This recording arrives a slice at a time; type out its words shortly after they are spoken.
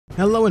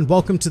Hello and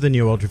welcome to the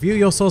New World Review,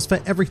 your source for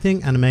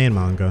everything anime and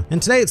manga.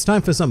 And today it's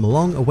time for some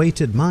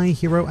long-awaited My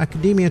Hero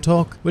Academia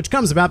talk, which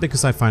comes about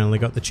because I finally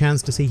got the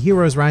chance to see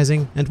Heroes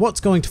Rising, and what's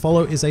going to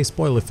follow is a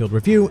spoiler-filled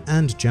review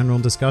and general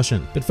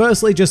discussion. But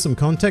firstly, just some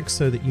context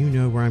so that you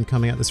know where I'm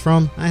coming at this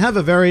from. I have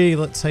a very,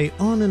 let's say,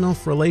 on and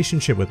off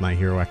relationship with My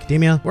Hero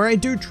Academia, where I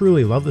do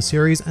truly love the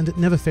series and it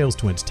never fails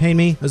to entertain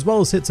me, as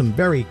well as hit some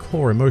very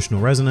core emotional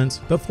resonance,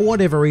 but for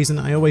whatever reason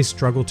I always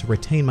struggle to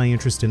retain my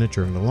interest in it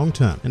during the long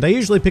term, and I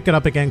usually pick it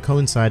up again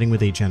coinciding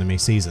with each anime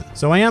season.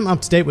 So I am up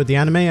to date with the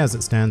anime as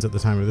it stands at the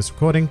time of this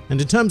recording, and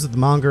in terms of the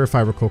manga, if I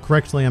recall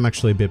correctly, I'm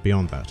actually a bit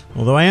beyond that.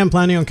 Although I am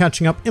planning on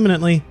catching up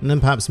imminently, and then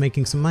perhaps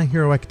making some My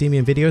Hero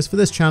Academia videos for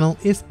this channel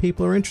if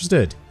people are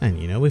interested. And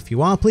you know, if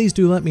you are, please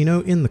do let me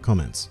know in the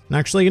comments. And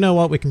actually, you know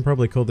what, we can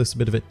probably call this a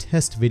bit of a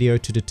test video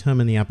to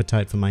determine the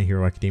appetite for My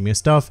Hero Academia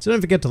stuff, so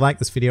don't forget to like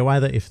this video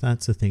either if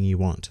that's a thing you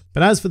want.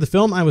 But as for the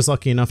film, I was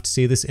lucky enough to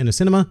see this in a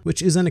cinema,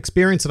 which is an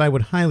experience that I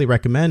would highly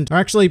recommend, or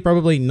actually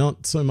probably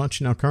not so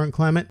much in our current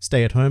climate.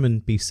 Stay at home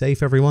and be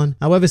safe, everyone.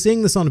 However,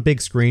 seeing this on a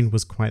big screen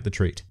was quite the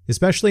treat,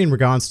 especially in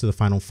regards to the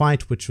final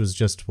fight, which was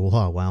just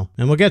wow.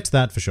 And we'll get to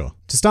that for sure.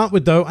 To start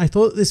with though, I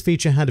thought that this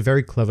feature had a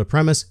very clever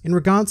premise in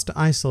regards to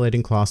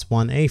isolating Class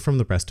 1A from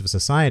the rest of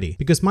society,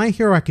 because My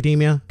Hero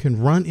Academia can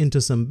run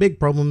into some big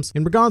problems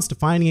in regards to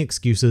finding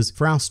excuses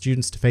for our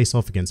students to face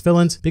off against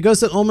villains,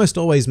 because it almost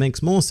always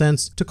makes more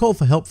sense to call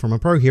for help from a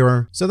pro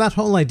hero, so that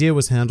whole idea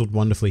was handled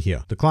wonderfully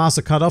here. The class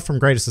are cut off from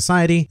greater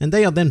society, and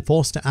they are then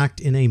forced to act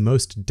in a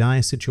most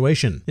dire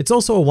situation. It's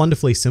also a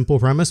wonderfully simple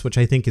premise, which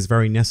I think is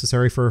very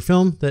necessary for a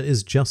film that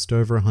is just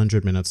over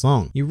 100 minutes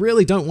long. You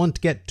really don't want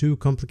to get too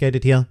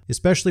complicated here,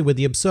 especially with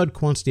the absurd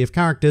quantity of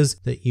characters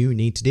that you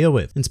need to deal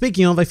with. And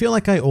speaking of, I feel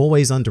like I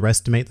always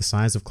underestimate the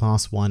size of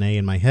Class 1A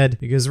in my head,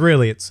 because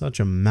really it's such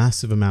a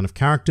massive amount of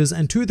characters,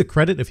 and to the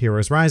credit of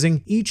Heroes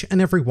Rising, each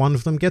and every one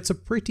of them gets a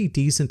pretty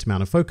decent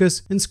amount of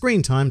focus and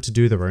screen time to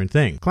do their own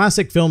thing.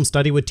 Classic film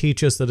study would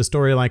teach us that a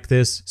story like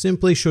this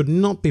simply should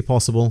not be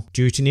possible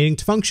due to needing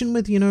to function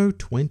with,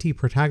 20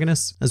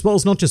 protagonists, as well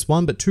as not just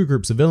one but two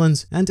groups of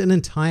villains, and an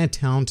entire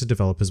town to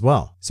develop as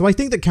well. So I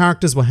think that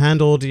characters were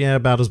handled,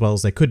 about as well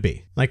as they could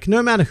be. Like,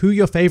 no matter who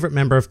your favorite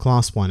member of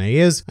Class 1A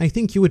is, I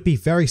think you would be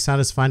very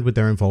satisfied with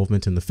their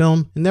involvement in the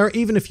film, and there are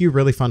even a few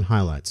really fun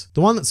highlights.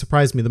 The one that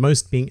surprised me the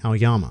most being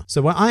Aoyama.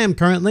 So where I am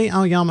currently,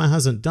 Aoyama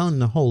hasn't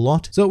done a whole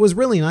lot, so it was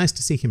really nice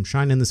to see him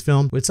shine in this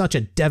film with such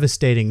a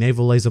devastating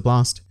naval laser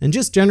blast, and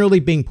just generally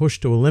being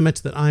pushed to a limit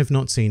that I've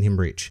not seen him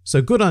reach.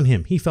 So good on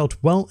him, he felt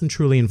well and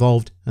truly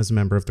involved as a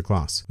member of the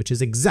class, which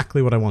is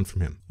exactly what I want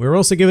from him. We were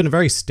also given a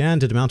very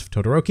standard amount of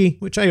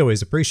Todoroki, which I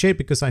always appreciate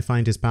because I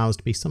find his powers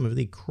to be some of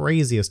the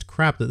craziest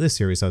crap that this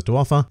series has to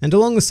offer. And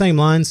along the same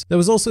lines, there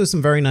was also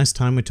some very nice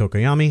time with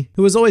Tokoyami,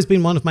 who has always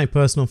been one of my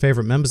personal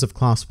favorite members of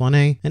Class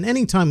 1A, and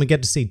anytime we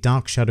get to see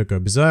Dark Shadow go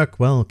berserk,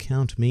 well,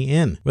 count me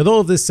in. With all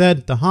of this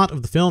said, the heart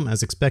of the film,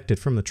 as expected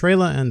from the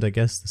trailer, and I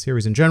guess the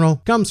series in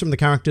general, comes from the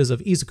characters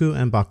of Izuku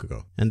and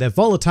Bakugo, and their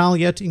volatile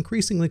yet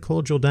increasingly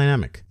cordial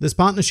dynamic. This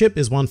partnership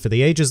is one for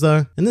the ages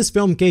though, and this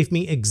film gave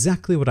me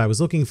exactly what I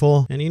was looking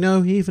for, and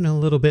even a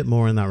little bit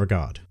more in that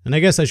regard. And I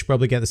guess I should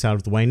probably get this out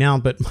of the way now,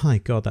 but my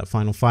god, that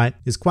final fight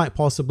is quite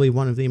possibly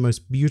one of the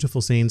most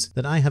beautiful scenes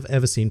that I have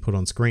ever seen put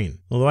on screen.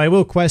 Although I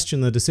will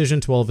question the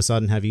decision to all of a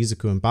sudden have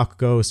Izuku and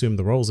Bakugo assume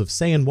the roles of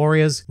Saiyan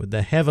warriors with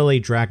their heavily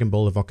Dragon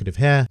Ball evocative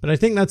hair, but I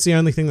think that's the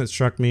only thing that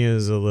struck me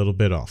as a little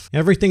bit off.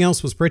 Everything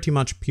else was pretty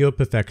much pure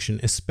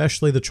perfection,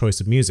 especially the choice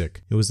of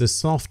music. It was this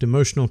soft,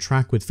 emotional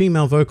track with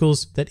female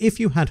vocals that if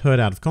you had heard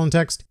out of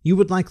context, you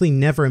would likely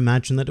never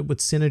imagine that it would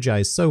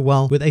synergize so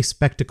well with a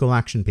spectacle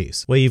action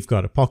piece, where you've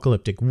got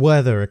apocalyptic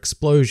weather,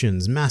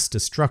 explosions, mass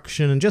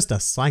destruction, and just a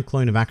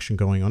cyclone of action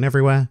going on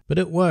everywhere, but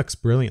it works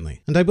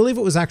brilliantly. And I believe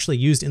it was actually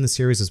used in the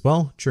series as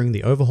well during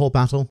the overhaul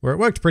battle, where it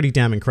worked pretty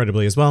damn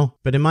incredibly as well,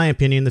 but in my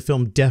opinion, the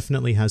film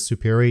definitely has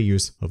superior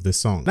use of this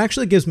song. It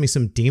actually gives me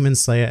some Demon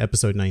Slayer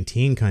episode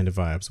 19 kind of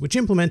vibes, which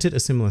implemented a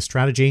similar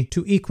strategy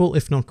to equal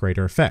if not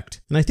greater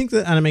effect. And I think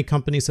that anime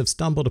companies have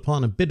stumbled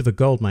upon a bit of a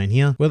goldmine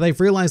here, where they've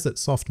realized that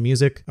soft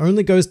music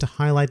only goes to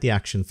highlight the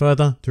action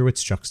further through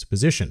its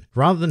juxtaposition,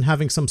 rather than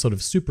having some sort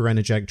of super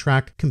energetic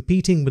track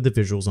competing with the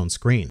visuals on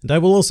screen. And I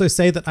will also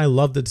say that I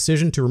love the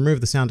decision to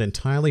remove the sound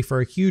entirely for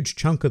a huge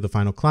chunk of the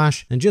final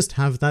clash and just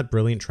have that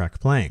brilliant track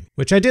playing,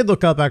 which I did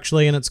look up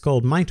actually, and it's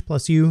called Might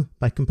Plus You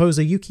by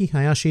composer Yuki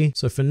Hayashi,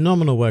 so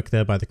phenomenal work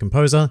there by the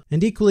composer,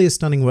 and equally as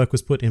stunning work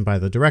was put in by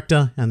the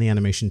director and the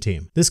animation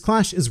team. This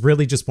clash is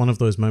really just one of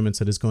those moments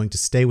that is going to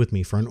stay with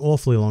me for an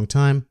awfully long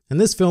time,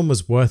 and this film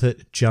was worth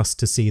it just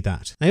to see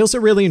that. I also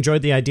really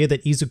enjoyed the idea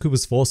that Izuku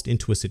was forced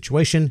into a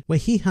situation where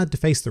he had to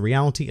face the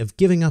reality of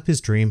giving up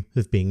his dream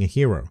of being a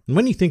hero. And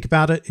when you think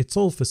about it, it's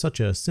all for such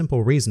a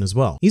simple reason as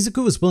well.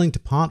 Izuku was willing to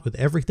part with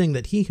everything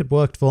that he had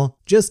worked for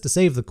just to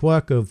save the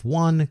quirk of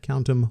one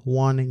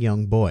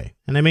young boy.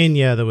 And I mean,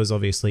 yeah, there was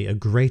obviously a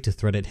greater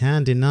threat at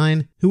hand in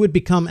 9, who would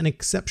become an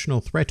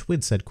exceptional threat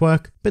with said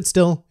quirk, but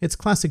still, it's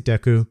classic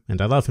Deku, and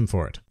I love him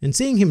for it. And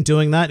seeing him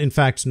doing that, in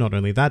fact, not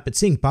only that, but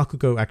seeing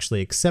Bakugo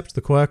actually accept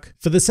the quirk,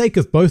 for the sake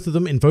of both of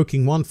them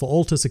invoking one for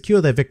all to secure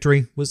their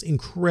victory was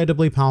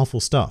incredibly powerful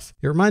stuff.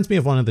 It reminds me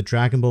of one of the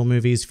Dragon Ball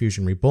movies,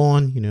 Fusion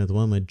Reborn, you know, the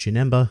one with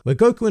Janemba, where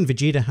Goku and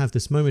Vegeta have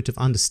this moment of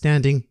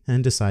understanding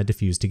and decide to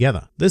fuse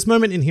together. This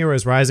moment in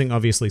Heroes Rising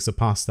obviously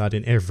surpassed that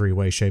in every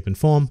way, shape, and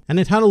form, and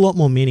it had a lot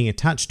more meaning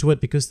attached to it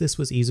because this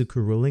was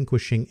Izuku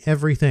relinquishing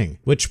everything,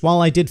 which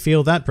while I did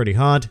feel that pretty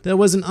hard, there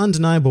was an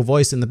undeniable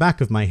voice in the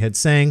back of my head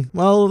saying,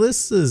 well,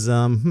 this is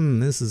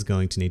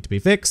going to need to be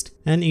fixed,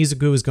 and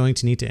Izuku is going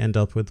to need to end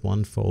up with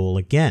One for All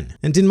again.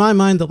 And in my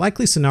mind, the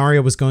likely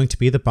scenario was going to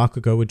be that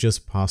Bakugo would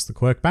just pass the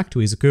quirk back to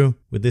Izuku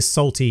with this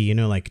salty, you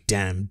know, like,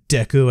 damn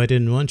Deku, I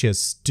didn't want your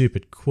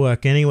stupid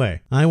quirk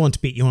anyway. I want to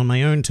beat you on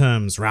my own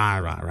terms, rah,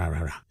 rah, rah,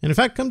 rah, rah. And in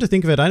fact, come to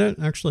think of it, I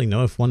don't actually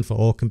know if One for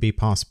All can be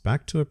passed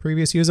back to a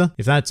previous user.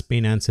 If that's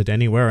been answered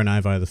anywhere and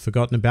I've either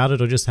forgotten about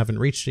it or just haven't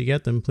reached it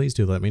yet, then please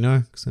do let me know,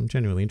 because I'm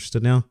genuinely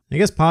interested now. I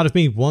guess part of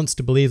me wants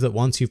to believe that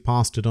once you've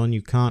passed it on,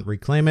 you can't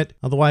reclaim it.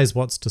 Otherwise,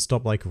 what's to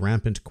stop like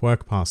rampant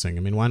quirk passing?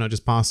 I mean, why not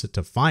just pass it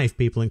to 5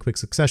 people in quick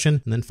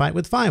succession and then fight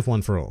with 5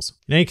 One for Alls?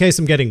 In any case,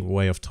 I'm getting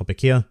way off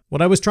topic here.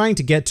 What I was trying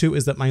to get to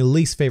is that my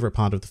least favorite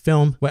part of the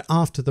film, where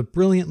after the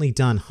brilliantly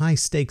done high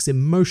stakes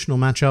emotional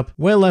matchup,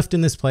 we're left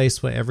in this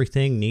place where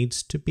everything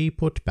needs to be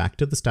put back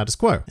to the status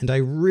quo. And I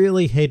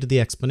really hated the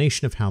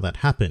explanation of how that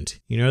happened.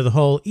 You know, the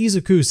whole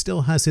Izuku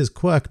still has his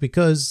quirk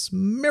because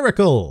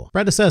miracle,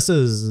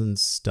 predecessors and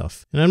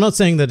stuff. And I'm not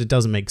saying that it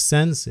doesn't make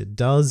sense, it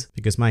does,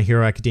 because My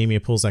Hero Academia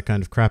pulls that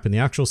kind of crap in the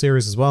actual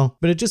series as well,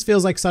 but it just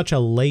feels like such a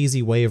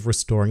lazy way of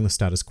restoring the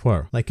status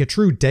quo, like a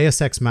true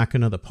Deus Ex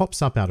Machina that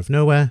pops up out of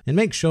nowhere and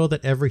makes sure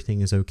that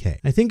everything is okay.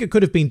 I think it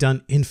could have been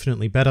done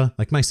infinitely better,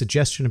 like my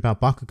suggestion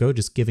about Bakugo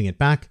just giving it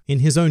back in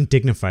his own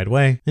dignified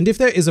way. And if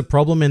there is a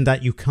problem in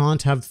that you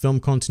can't have film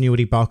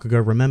continuity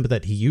Bakugo remember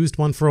that he used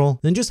One for All,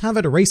 then just have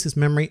it erase his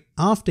memory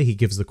after he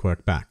gives the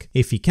quirk back.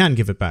 If he can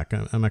give it back,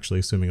 I'm actually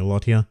assuming a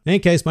lot here. In any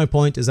case, my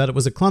point is that it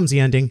was a clumsy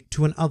ending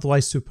to an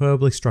otherwise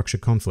superbly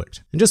structured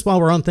conflict. And just while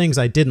we're on things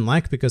I didn't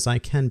like, because I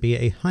can be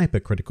a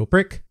hypercritical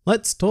prick,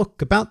 let's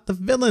talk about the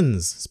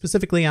villains,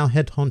 specifically our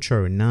head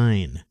honcho,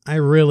 9. I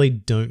really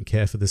don't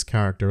care for this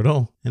character at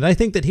all, and I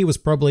think that he was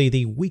probably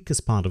the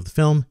weakest part of the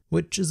film,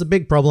 which is a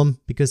big problem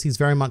because he's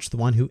very much the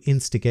one who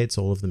instigates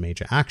all of the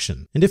major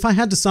action. And if I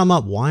had to sum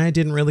up why I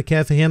didn't really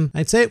care for him,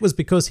 I'd say it was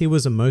because he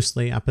was a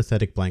mostly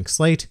apathetic blank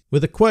slate,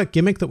 with a quirk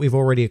gimmick that we've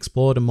already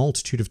explored a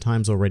multitude of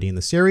times already in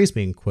the series,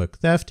 being quirk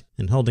theft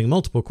and holding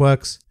multiple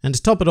quirks. And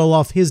to top it all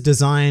off, his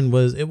design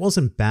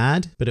wasn't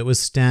bad, but it was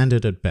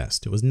standard at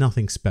best. It was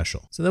nothing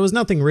special. So there was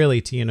nothing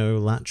really to,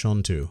 latch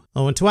onto.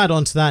 Oh, and to add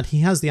on to that, he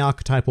has the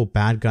archetypal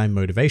bad guy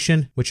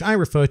motivation, which I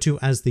refer to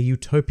as the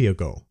utopia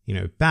goal.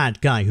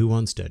 Bad guy who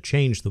wants to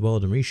change the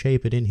world and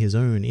reshape it in his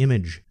own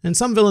image. And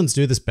some villains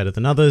do this better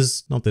than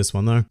others, not this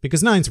one though,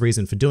 because 9's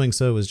reason for doing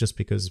so was just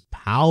because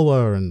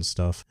power and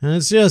stuff. And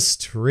it's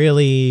just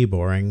really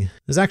boring.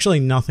 There's actually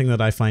nothing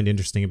that I find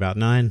interesting about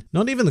 9,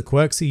 not even the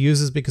quirks he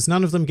uses, because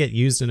none of them get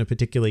used in a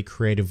particularly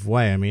creative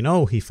way. I mean,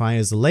 he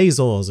fires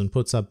lasers and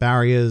puts up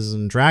barriers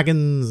and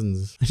dragons, and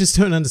I just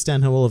don't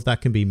understand how all of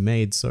that can be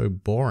made so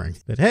boring.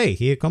 But hey,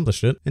 he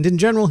accomplished it. And in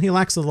general, he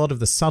lacks a lot of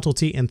the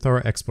subtlety and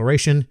thorough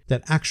exploration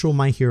that actual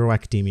My Hero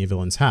Academia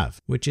villains have,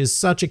 which is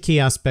such a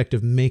key aspect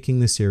of making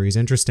the series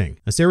interesting.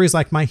 A series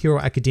like My Hero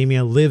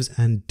Academia lives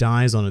and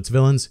dies on its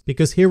villains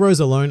because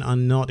heroes alone are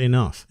not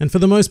enough. And for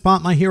the most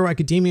part, My Hero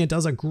Academia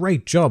does a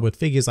great job with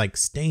figures like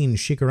Stain,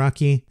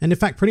 Shigaraki, and in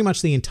fact pretty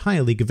much the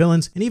entire league of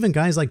villains, and even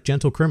guys like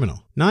Gentle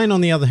Criminal. 9,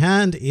 on the other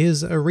hand,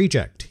 is a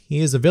reject. He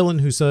is a villain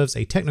who serves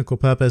a technical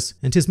purpose,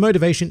 and his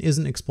motivation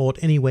isn't explored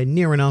anywhere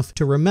near enough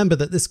to remember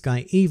that this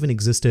guy even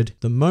existed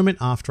the moment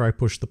after I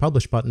pushed the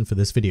publish button for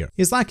this video.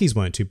 His lackeys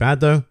weren't too bad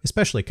though,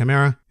 especially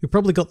Chimera, who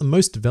probably got the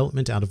most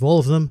development out of all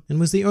of them, and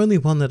was the only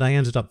one that I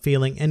ended up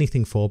feeling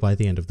anything for by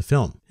the end of the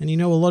film. And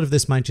a lot of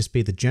this might just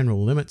be the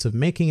general limits of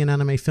making an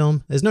anime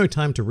film. There's no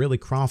time to really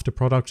craft a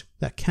product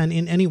that can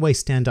in any way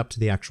stand up to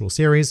the actual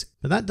series,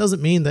 but that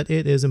doesn't mean that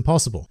it is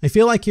impossible. I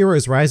feel like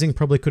Heroes Rising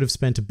probably could have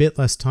spent a bit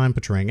less time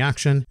portraying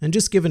action and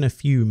just given a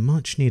few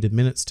much needed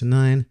minutes to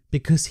 9,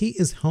 because he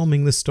is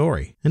helming the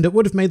story. And it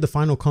would have made the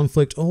final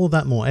conflict all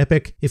that more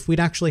epic if we'd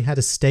actually had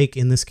a stake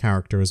in this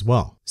character as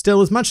well.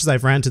 Still, as much as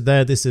I've ranted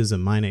there, this is a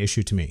minor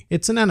issue to me.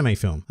 It's an anime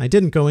film. I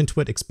didn't go into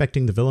it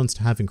expecting the villains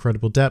to have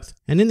incredible depth,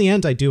 and in the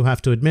end I do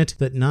have to admit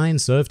that 9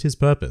 served his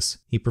purpose.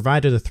 He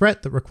provided a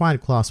threat that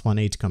required Class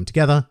 1A to come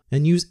together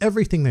and use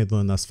everything they'd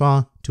learned thus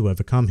far to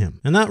overcome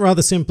him. And that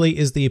rather simply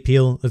is the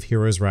appeal of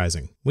Heroes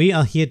Rising. We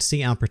are here to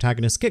see our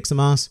protagonists kick some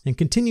ass and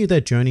continue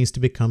their journeys to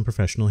become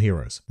professional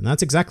heroes. And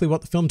that's exactly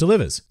what the film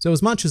delivers. So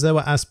as much as there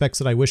were aspects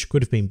that I wish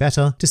could have been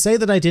better, to say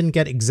that I didn't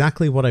get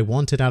exactly what I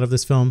wanted out of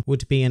this film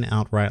would be an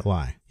outright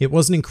lie. It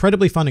was an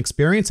incredibly fun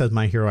experience, as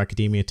My Hero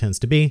Academia tends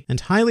to be, and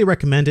highly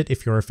recommend it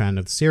if you're a fan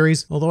of the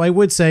series, although I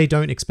would say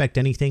don't expect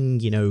anything,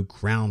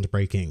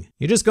 groundbreaking.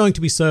 You're just going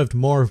to be served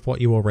more of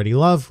what you already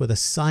love, with a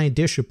side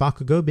dish of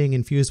Bakugo being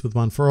infused with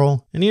One for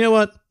All. And you know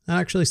what? That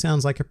actually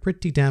sounds like a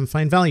pretty damn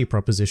fine value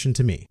proposition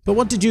to me. But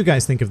what did you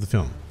guys think of the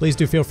film? Please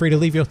do feel free to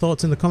leave your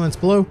thoughts in the comments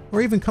below,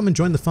 or even come and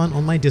join the fun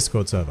on my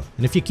Discord server.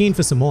 And if you're keen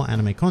for some more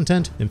anime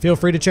content, then feel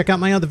free to check out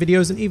my other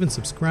videos and even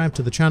subscribe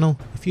to the channel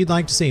if you'd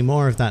like to see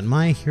more of that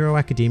My Hero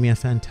Academia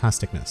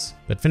fantasticness.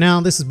 But for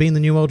now, this has been the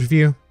New World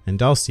Review,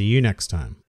 and I'll see you next time.